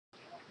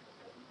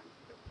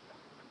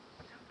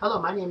Hello,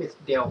 my name is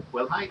Dale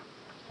Wilhite.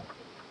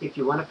 If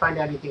you want to find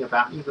out anything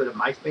about me, go to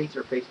MySpace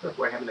or Facebook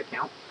where I have an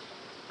account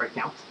or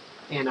accounts,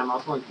 and I'm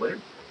also on Twitter.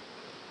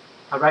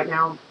 Right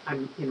now,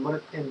 I'm in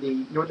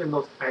the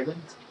northernmost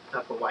islands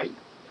of Hawaii.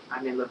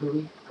 I'm in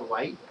Lahui,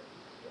 Hawaii,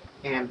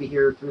 and be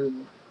here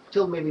through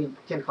till maybe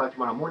 10 o'clock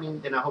tomorrow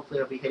morning. Then hopefully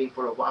I'll be heading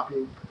for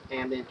Oahu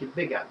and then to the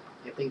Big Island.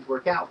 If things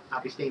work out,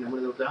 I'll be staying in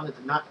one of those islands.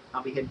 If not,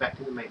 I'll be heading back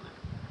to the mainland.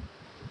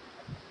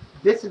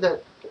 This is a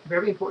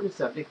very important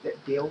subject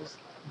that deals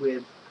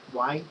with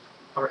why,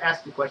 or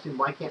asks the question,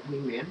 why can't we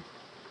men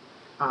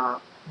uh,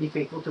 be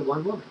faithful to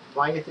one woman?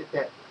 Why is it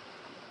that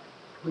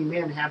we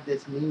men have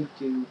this need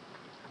to,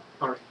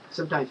 or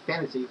sometimes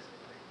fantasies,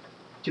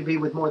 to be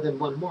with more than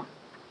one woman?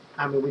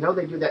 I mean, we know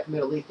they do that in the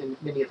Middle East and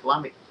many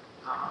Islamic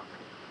uh,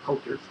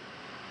 cultures.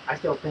 I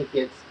still think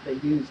they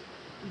use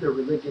their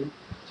religion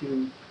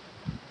to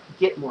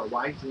get more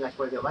wives, and that's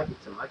why they like it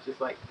so much.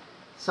 Just like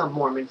some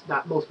Mormons,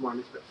 not most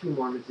Mormons, but few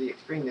Mormons, the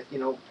extremists,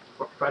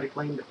 try to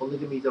claim that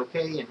polygamy is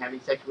okay and having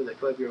sex with a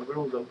 12-year-old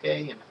girl is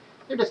okay, and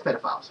they're just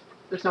pedophiles.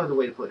 There's no other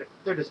way to put it.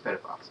 They're just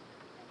pedophiles.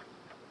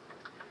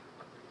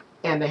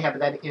 And they have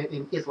that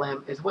in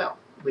Islam as well.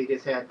 We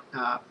just had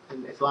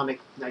an Islamic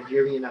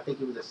Nigerian, I think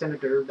he was a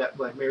senator, that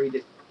was married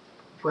his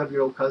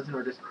 12-year-old cousin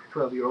or this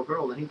 12-year-old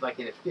girl, and he's like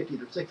in his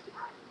 50s or 60s.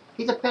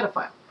 He's a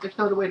pedophile. There's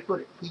no other way to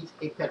put it. He's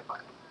a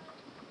pedophile.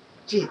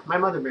 Geez, my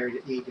mother married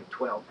at the age of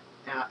 12.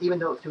 Even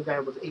though the guy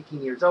was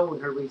 18 years old,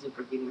 and her reason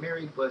for getting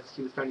married was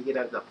she was trying to get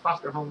out of the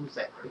foster homes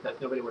because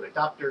nobody would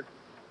adopt her.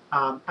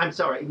 I'm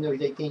sorry, even though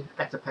he's 18,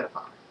 that's a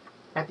pedophile.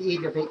 At the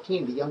age of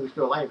 18, the youngest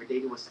girl I ever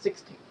dated was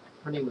 16.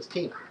 Her name was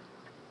Tina.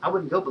 I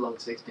wouldn't go below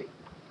 16.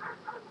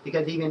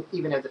 Because even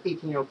as an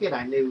 18-year-old kid,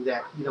 I knew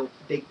that you don't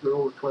date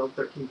girls 12,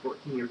 13,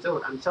 14 years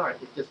old. I'm sorry,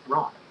 it's just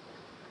wrong.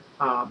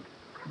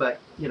 But,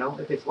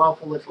 if it's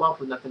lawful, it's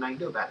lawful. Nothing I can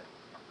do about it.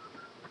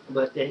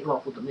 But it ain't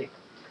lawful to me.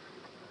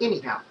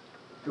 Anyhow,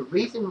 the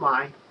reason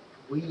why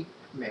we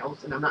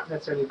males, and I'm not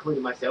necessarily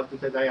including myself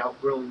because I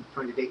outgrown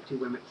trying to date two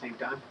women at the same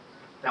time.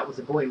 That was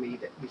the boy in me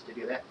that used to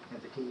do that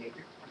as a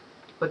teenager.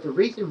 But the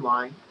reason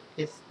why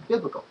it's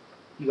biblical.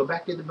 You go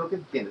back to the book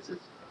of Genesis,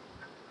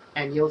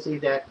 and you'll see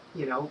that,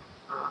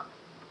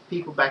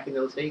 people back in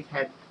those days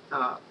had,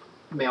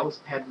 males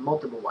had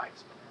multiple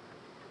wives.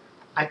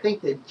 I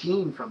think the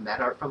gene from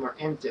that, or from our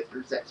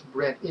ancestors, that's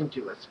bred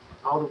into us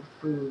all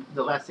through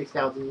the last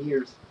 6,000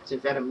 years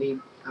since Adam and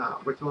Eve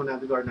were thrown out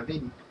of the Garden of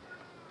Eden,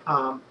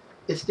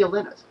 is still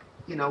in us.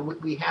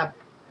 We have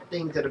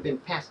things that have been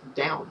passed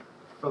down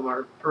from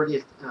our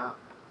earliest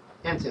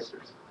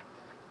ancestors.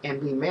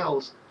 And we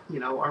males,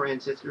 our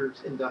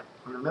ancestors on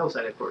the male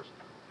side, of course,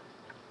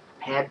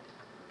 had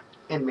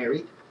and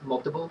married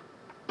multiple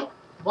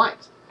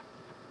wives.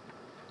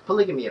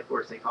 Polygamy, of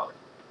course, they call it.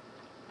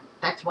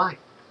 That's why.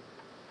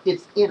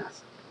 It's in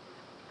us.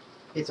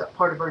 It's a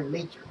part of our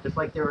nature. Just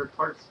like there are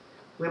parts,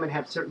 women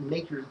have certain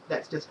natures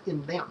that's just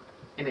in them.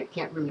 And it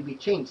can't really be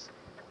changed,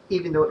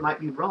 even though it might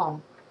be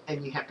wrong,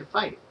 and you have to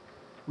fight it.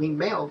 We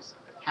males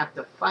have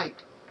to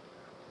fight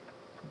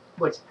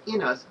what's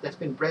in us that's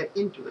been bred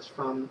into us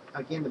from,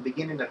 again, the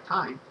beginning of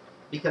time,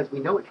 because we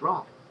know it's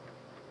wrong.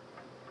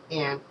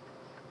 And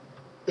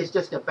it's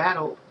just a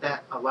battle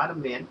that a lot of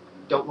men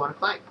don't want to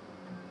fight.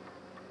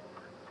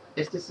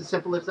 It's just as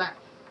simple as that.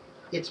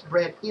 It's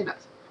bred in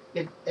us.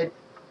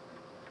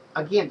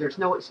 Again, there's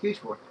no excuse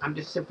for it. I'm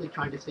just simply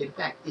trying to state a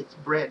fact. It's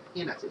bred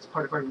in us. It's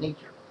part of our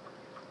nature.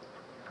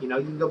 You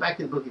can go back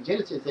to the book of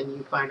Genesis and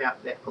you find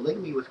out that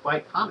polygamy was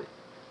quite common.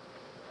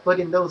 But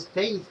in those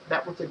days,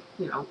 that was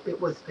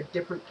it was a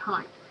different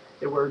time.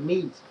 There were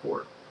needs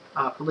for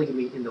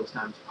polygamy in those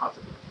times,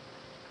 possibly.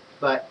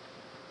 But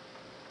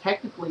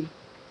technically,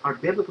 or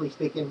biblically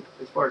speaking,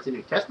 as far as the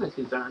New Testament is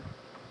concerned,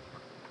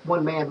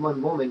 one man,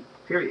 one woman,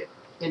 period.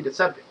 End of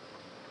subject.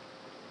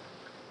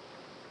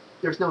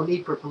 There's no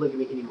need for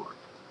polygamy anymore.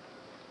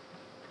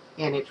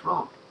 And it's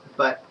wrong.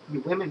 But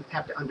you women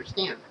have to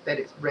understand that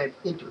it's bred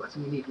into us,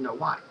 and you need to know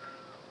why.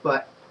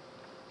 But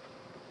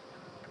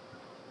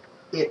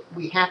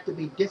we have to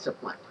be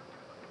disciplined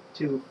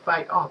to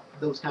fight off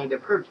those kind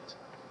of urges.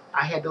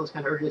 I had those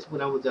kind of urges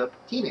when I was a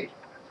teenager.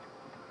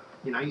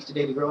 I used to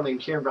date a girl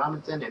named Sharon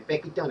Robinson and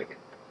Becky Dunnigan.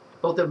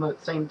 Both of them at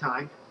the same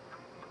time.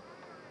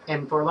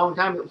 And for a long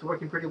time, it was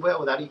working pretty well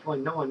without each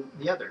one knowing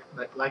the other.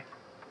 But like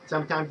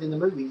sometimes in the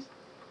movies,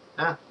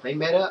 they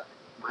met up,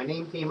 my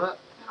name came up,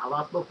 and I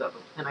lost both of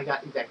them. And I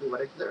got exactly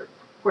what I deserved.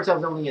 Of course, I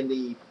was only in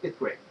the 5th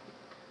grade.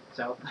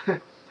 So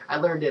I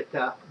learned it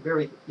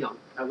very young.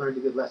 I learned a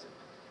good lesson.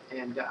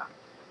 And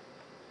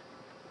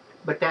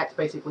but that's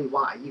basically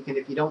why.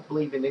 If you don't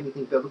believe in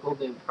anything biblical,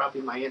 then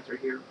probably my answer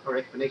here or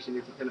explanation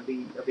isn't going to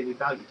be of any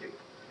value to you.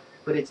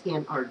 But it's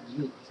in our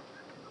genes.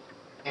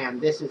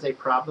 And this is a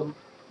problem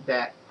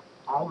that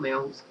all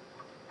males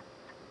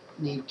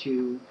need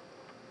to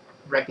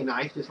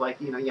recognize, just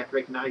like, you have to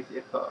recognize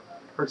if a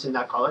person's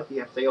an alcoholic, you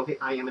have to say, okay,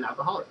 I am an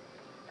alcoholic.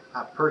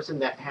 A person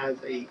that has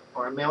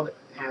or a male that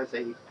has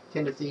a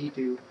tendency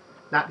to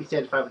not be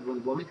satisfied with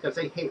one woman, is going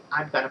to say, hey,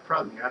 I've got a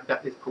problem here. I've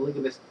got this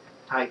polygamous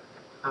type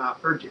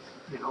urges,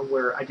 you know,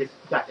 where I just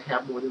got to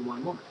have more than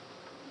one woman.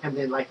 And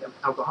then like an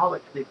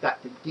alcoholic, they've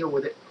got to deal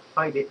with it,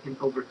 fight it, and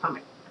overcome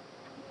it.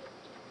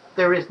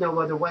 There is no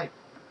other way.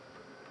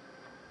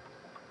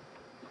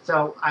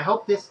 So I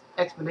hope this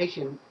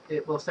explanation,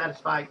 it will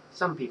satisfy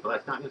some people.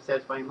 That's not going to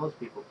satisfy most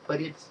people,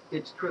 but it's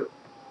true.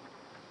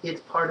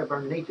 It's part of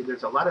our nature.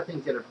 There's a lot of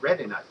things that are bred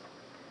in us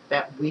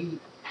that we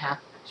have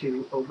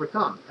to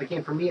overcome.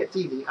 Again, for me, it's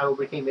easy. I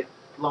overcame it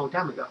a long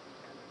time ago.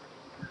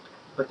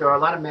 But there are a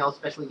lot of males,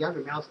 especially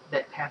younger males,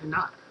 that have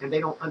not, and they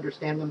don't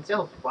understand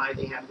themselves why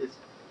they have this,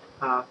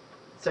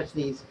 such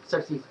these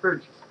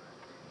urges.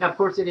 Now, of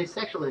course, it is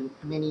sexual in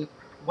many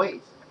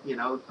ways. You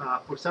know,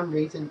 for some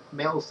reason,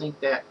 males think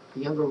that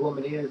the younger a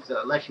woman is,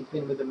 unless she's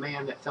been with a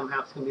man, that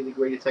somehow it's going to be the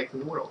greatest sex in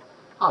the world.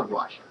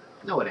 Hogwash.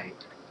 No, it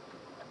ain't.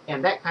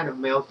 And that kind of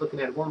male's looking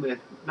at a woman as,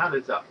 not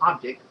as an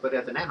object, but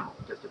as an animal,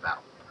 just about.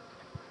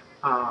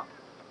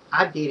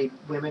 I've dated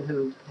women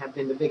who have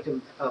been the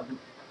victims of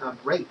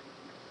rape,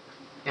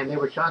 and they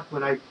were shocked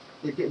when it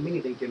didn't mean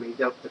anything to me.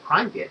 The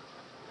crime did,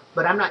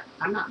 but I'm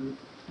not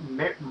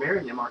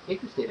marrying them or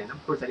interested in them.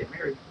 Of course, hadn't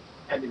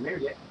been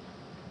married yet,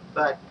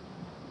 but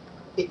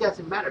it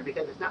doesn't matter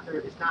because it's not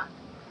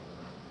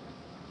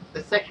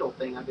the sexual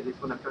thing of it is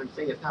what I'm trying to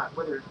say. It's not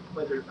whether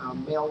a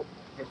male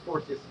has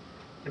forced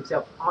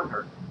himself on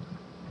her.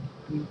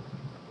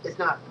 It's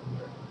not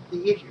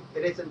the issue.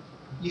 It isn't.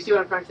 You see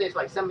what I'm trying to say? It's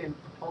like some men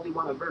only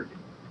want a virgin,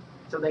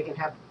 so they can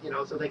have, you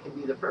know, so they can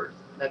be the first.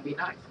 That'd be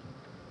nice.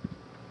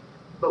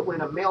 But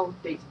when a male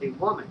dates a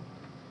woman,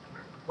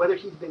 whether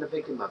she's been a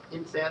victim of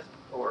incest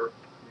or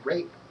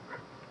rape,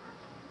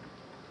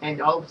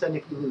 and all of a sudden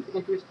if you lose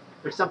interest,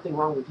 there's something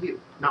wrong with you,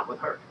 not with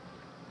her.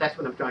 That's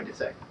what I'm trying to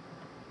say.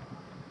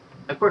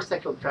 Of course,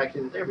 sexual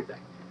attraction is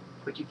everything.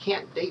 But you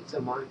can't date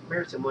someone,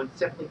 marry someone,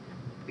 simply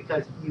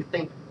because you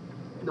think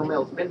no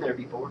male's been there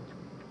before,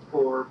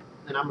 or,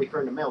 and I'm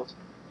referring to males,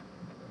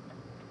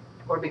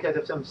 or because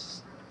of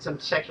some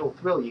sexual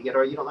thrill you get,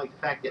 or you don't like the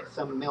fact that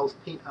some male's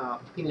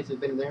penis has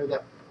been there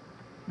that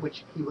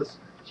which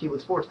she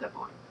was forced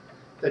upon.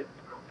 It's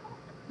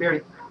a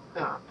very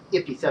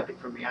iffy subject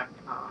for me. I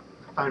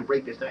find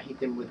rapists, I hate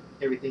them with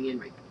everything in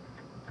me.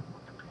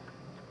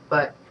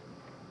 But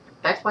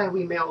that's why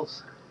we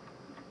males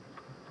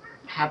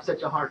have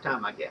such a hard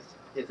time, I guess,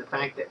 is the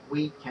fact that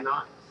we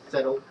cannot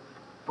settle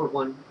for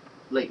one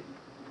lady.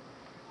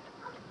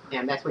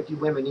 And that's what you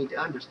women need to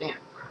understand.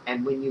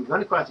 And when you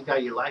run across a guy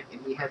you like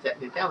and he has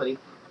that mentality,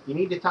 you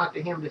need to talk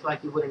to him just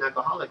like you would an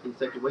alcoholic in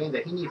such a way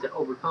that he needs to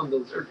overcome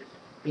those urges.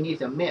 He needs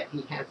to admit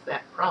he has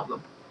that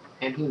problem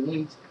and he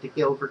needs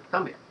to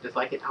overcome it. Just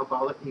like an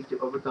alcoholic needs to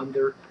overcome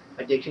their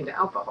addiction to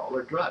alcohol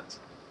or drugs.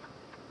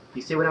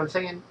 You see what I'm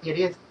saying? It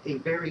is a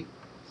very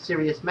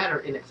serious matter,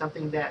 and it's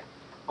something that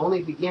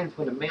only begins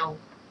when a male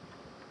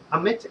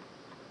admits it.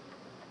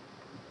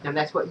 And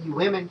that's what you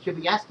women should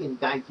be asking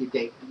guys you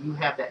date. Do you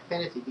have that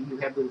fantasy? Do you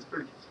have those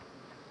urges?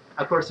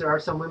 Of course, there are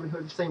some women who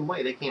are the same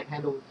way. They can't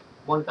handle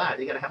one guy.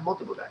 They got to have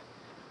multiple guys.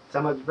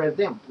 Some have read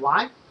them.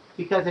 Why?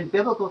 Because in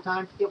biblical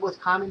times, it was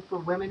common for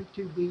women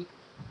to be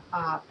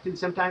to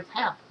sometimes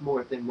have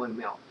more than one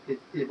male.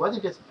 It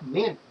wasn't just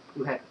men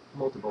who had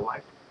multiple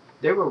wives.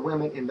 There were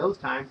women in those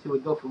times who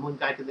would go from one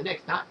guy to the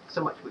next, not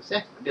so much with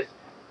sex, but just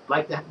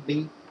like to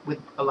be with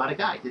a lot of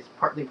guys. It's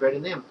partly bred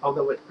in them,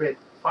 although it's bred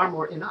far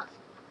more in us.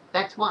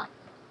 That's why.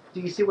 Do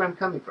you see where I'm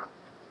coming from?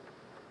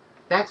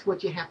 That's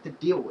what you have to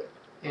deal with.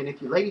 And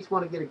if you ladies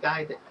want to get a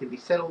guy that can be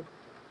settled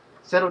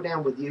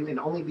down with you and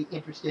only be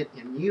interested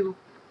in you,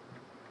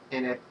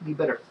 and if you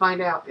better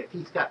find out if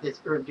he's got this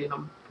urge in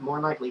him,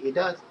 more likely he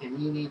does, and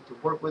you need to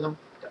work with him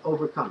to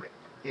overcome it.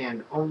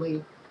 And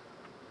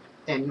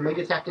you may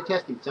just have to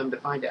test him some to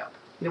find out.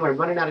 Anyway, I'm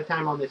running out of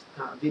time on this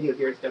video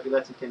here. It's going to be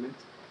less than 10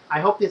 minutes.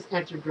 I hope this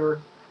answered your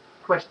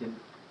question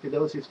to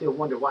those who still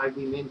wonder why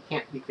we men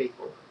can't be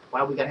faithful,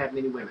 why we got to have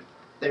many women.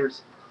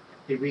 There's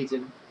a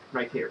reason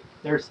right here.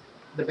 There's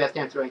the best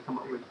answer I can come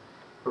up with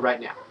for right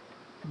now.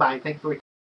 Bye. Thank you for